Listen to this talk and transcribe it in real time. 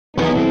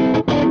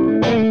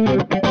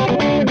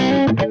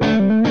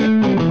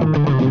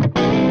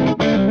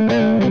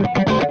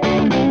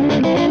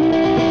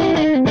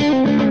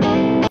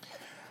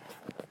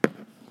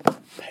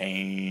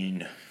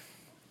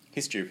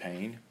history of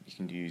pain, you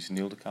can use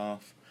Nildekov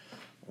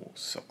or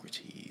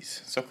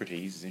Socrates.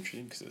 Socrates is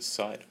interesting because it's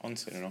site,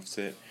 onset and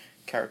offset,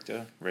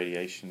 character,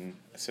 radiation,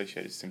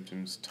 associated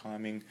symptoms,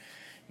 timing,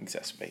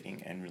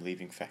 exacerbating and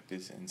relieving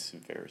factors, and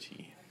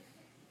severity.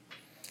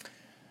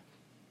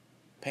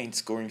 Pain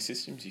scoring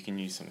systems, you can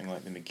use something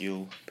like the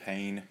McGill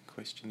Pain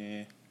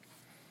Questionnaire.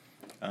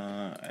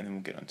 And then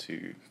we'll get on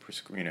to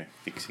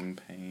fixing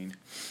pain.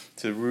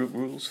 So the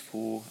rules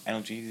for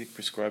analgesic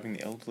prescribing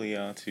the elderly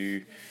are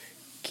to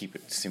keep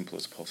it simple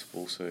as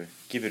possible. So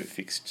give it at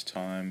fixed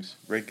times,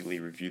 regularly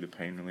review the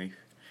pain relief,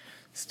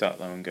 start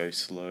low and go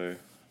slow,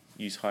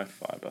 use high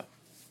fibre.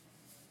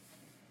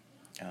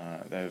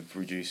 They've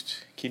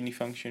reduced kidney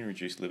function,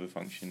 reduced liver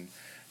function,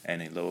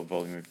 and a lower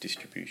volume of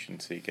distribution,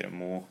 so you get a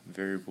more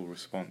variable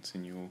response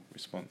in your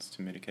response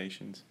to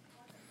medications.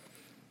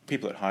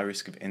 People at high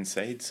risk of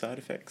NSAID side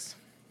effects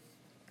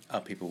are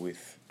people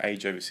with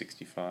age over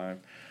 65,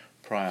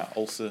 prior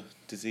ulcer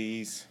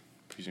disease,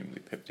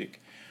 presumably peptic,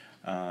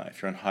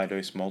 if you're on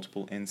high-dose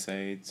multiple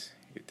NSAIDs,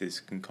 if there's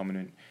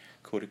concomitant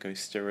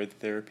corticosteroid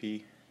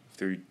therapy, if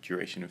the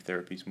duration of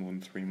therapy is more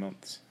than 3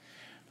 months,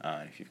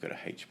 if you've got a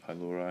H.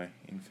 pylori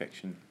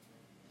infection.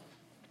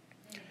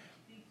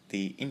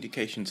 The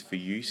indications for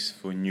use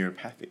for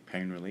neuropathic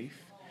pain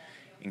relief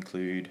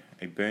include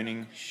a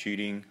burning,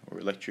 shooting, or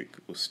electric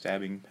or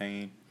stabbing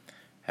pain,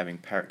 having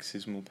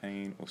paroxysmal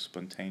pain or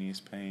spontaneous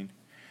pain,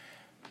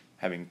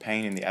 having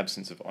pain in the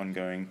absence of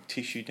ongoing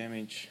tissue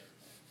damage,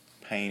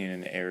 pain in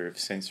an area of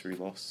sensory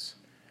loss,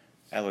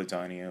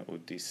 allodynia or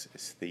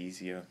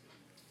dysesthesia.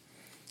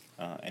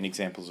 And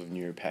examples of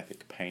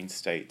neuropathic pain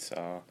states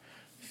are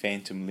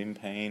phantom limb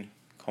pain,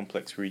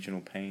 complex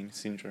regional pain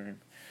syndrome,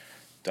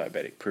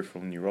 diabetic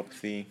peripheral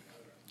neuropathy,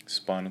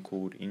 spinal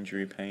cord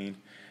injury pain,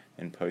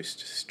 and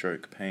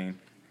post-stroke pain.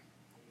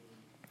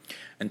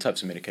 And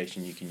types of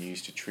medication you can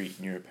use to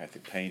treat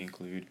neuropathic pain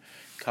include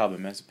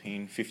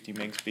carbamazepine 50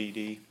 mg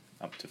BD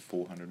up to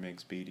 400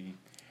 mg BD,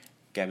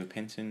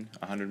 gabapentin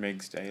 100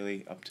 mg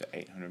daily up to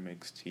 800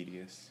 mg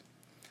TDS,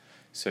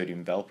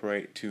 sodium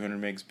valproate 200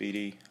 mg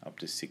BD up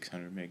to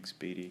 600 mg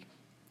BD,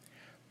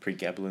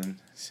 pregabalin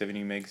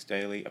 70 mg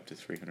daily up to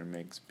 300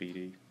 mg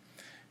BD,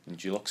 and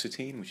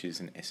duloxetine, which is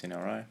an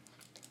SNRI,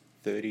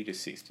 30 to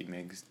 60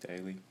 mg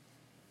daily.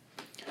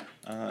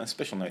 A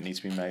special note needs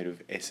to be made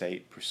of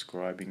S8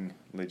 prescribing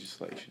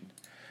legislation.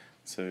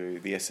 So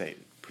the S8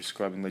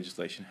 prescribing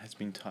legislation has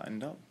been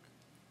tightened up,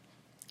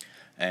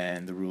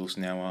 and the rules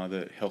now are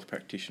that health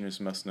practitioners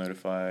must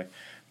notify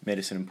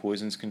Medicine and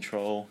Poisons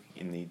Control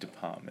in the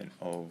Department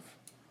of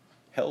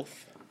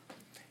Health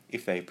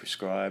if they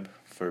prescribe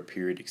for a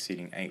period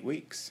exceeding 8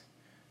 weeks,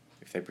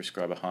 if they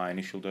prescribe a high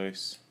initial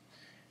dose,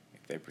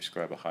 if they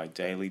prescribe a high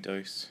daily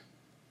dose,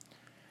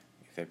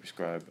 if they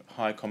prescribe a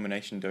high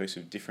combination dose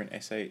of different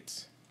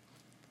S8s,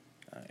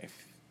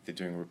 if they're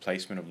doing a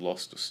replacement of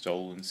lost or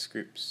stolen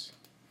scripts,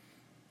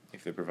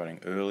 if they're providing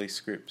early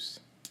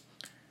scripts,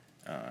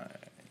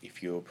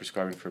 if you're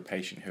prescribing for a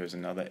patient who has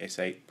another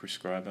S8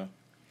 prescriber,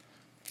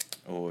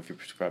 or if you're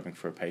prescribing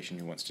for a patient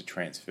who wants to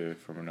transfer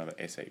from another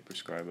S8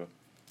 prescriber.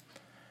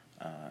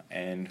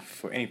 And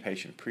for any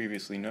patient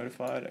previously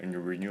notified, a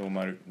renewal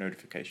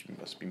notification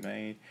must be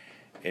made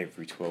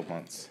every 12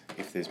 months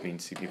if there's been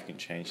significant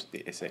change to the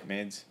S8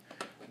 meds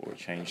or a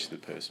change to the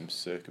person's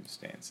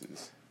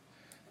circumstances,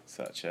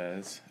 such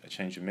as a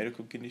change of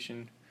medical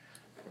condition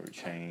or a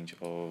change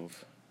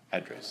of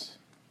address.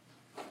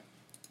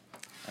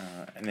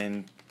 And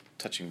then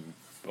touching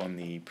on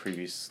the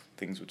previous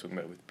things we're talking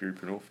about with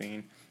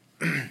buprenorphine,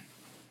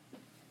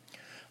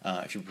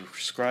 if you're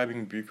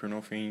prescribing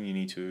buprenorphine, you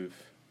need to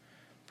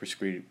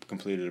have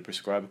completed a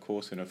prescriber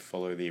course and have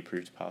followed the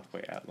approved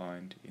pathway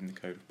outlined in the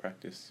Code of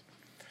Practice.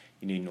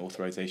 You need an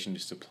authorization to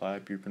supply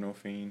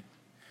buprenorphine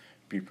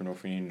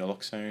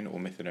naloxone, or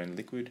methadone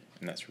liquid,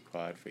 and that's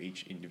required for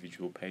each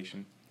individual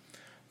patient.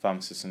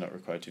 Pharmacists are not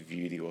required to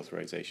view the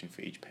authorization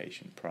for each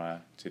patient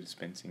prior to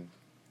dispensing.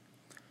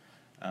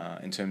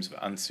 In terms of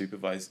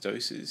unsupervised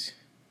doses,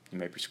 you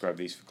may prescribe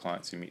these for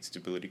clients who meet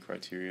stability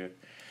criteria,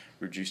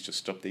 reduced or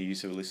stopped their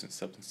use of illicit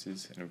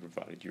substances, and have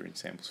provided urine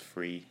samples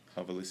free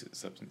of illicit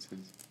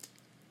substances.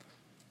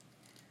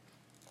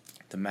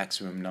 The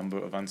maximum number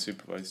of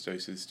unsupervised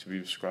doses to be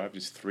prescribed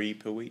is 3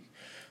 per week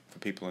for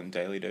people on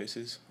daily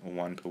doses, or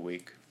 1 per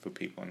week for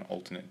people on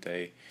alternate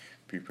day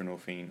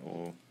buprenorphine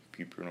or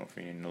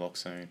buprenorphine and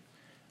naloxone,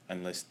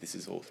 unless this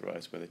is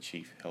authorized by the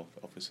Chief Health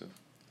Officer.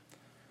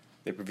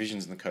 There are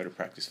provisions in the Code of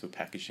Practice for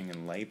packaging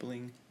and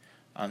labeling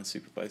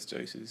unsupervised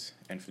doses,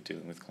 and for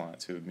dealing with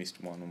clients who have missed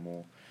 1 or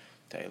more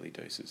daily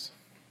doses.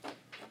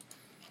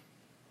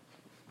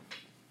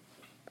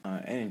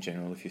 And in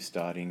general, if you're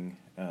starting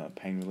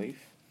pain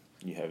relief,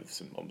 you have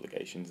some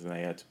obligations, and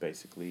they are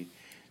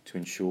to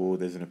ensure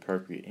there's an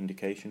appropriate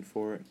indication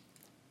for it,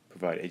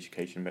 provide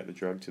education about the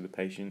drug to the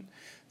patient,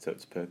 so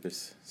its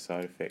purpose,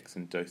 side effects,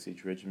 and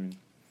dosage regimen,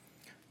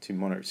 to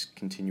monitor its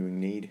continuing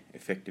need,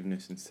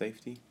 effectiveness, and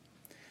safety,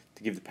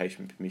 to give the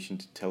patient permission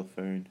to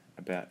telephone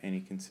about any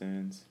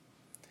concerns,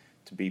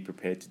 to be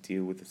prepared to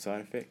deal with the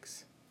side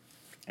effects,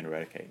 and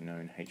eradicate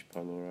known H.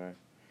 pylori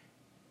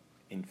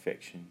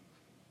infection.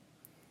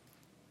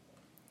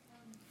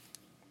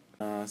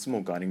 Some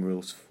more guiding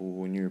rules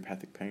for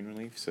neuropathic pain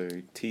relief. So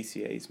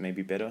TCAs may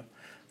be better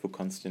for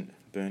constant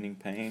burning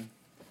pain.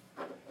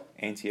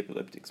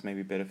 Antiepileptics may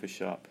be better for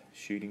sharp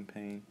shooting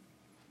pain.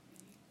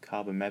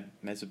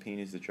 Carbamazepine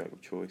is the drug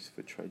of choice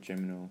for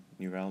trigeminal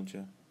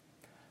neuralgia.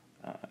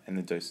 And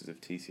the doses of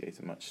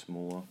TCAs are much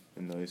smaller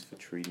than those for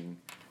treating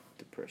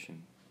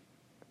depression.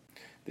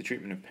 The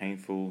treatment of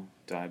painful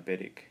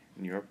diabetic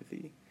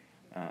neuropathy,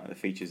 the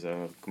features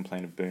are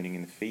complaint of burning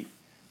in the feet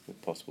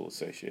with possible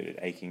associated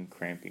aching,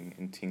 cramping,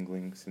 and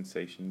tingling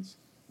sensations,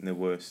 and they're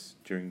worse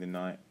during the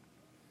night.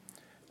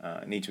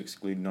 Need to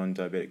exclude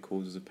non-diabetic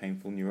causes of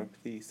painful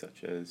neuropathy,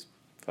 such as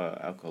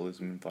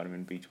alcoholism and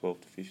vitamin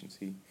B12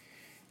 deficiency,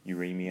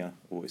 uremia,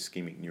 or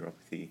ischemic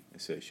neuropathy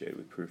associated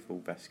with peripheral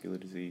vascular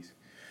disease.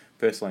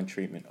 First-line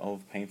treatment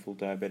of painful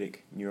diabetic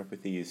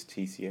neuropathy is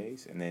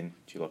TCAs, and then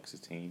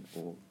duloxetine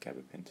or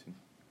gabapentin.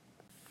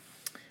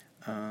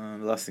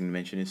 The last thing to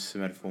mention is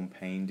somatoform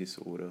pain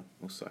disorder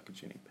or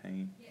psychogenic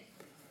pain.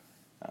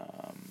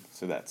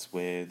 So that's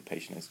where the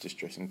patient has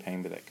distressing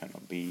pain, but that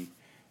cannot be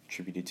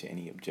attributed to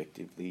any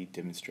objectively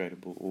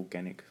demonstrable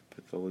organic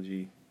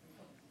pathology.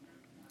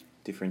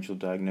 Differential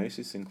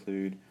diagnosis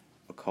include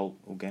occult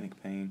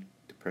organic pain,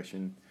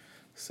 depression,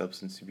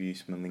 substance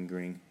abuse,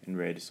 malingering, and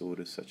rare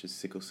disorders such as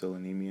sickle cell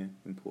anemia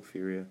and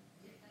porphyria.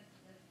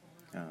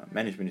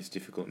 Management is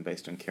difficult and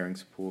based on caring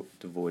support,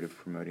 devoid of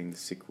promoting the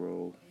sick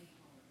role.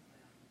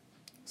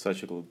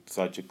 Psychological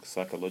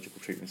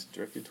treatments are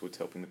directed towards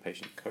helping the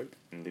patient cope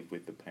and live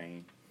with the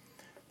pain.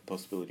 The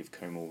possibility of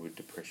comorbid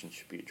depression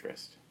should be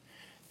addressed,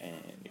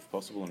 and if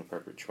possible, an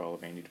appropriate trial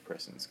of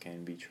antidepressants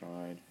can be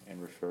tried, and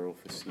referral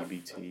for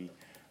CBT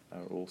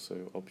are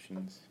also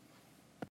options.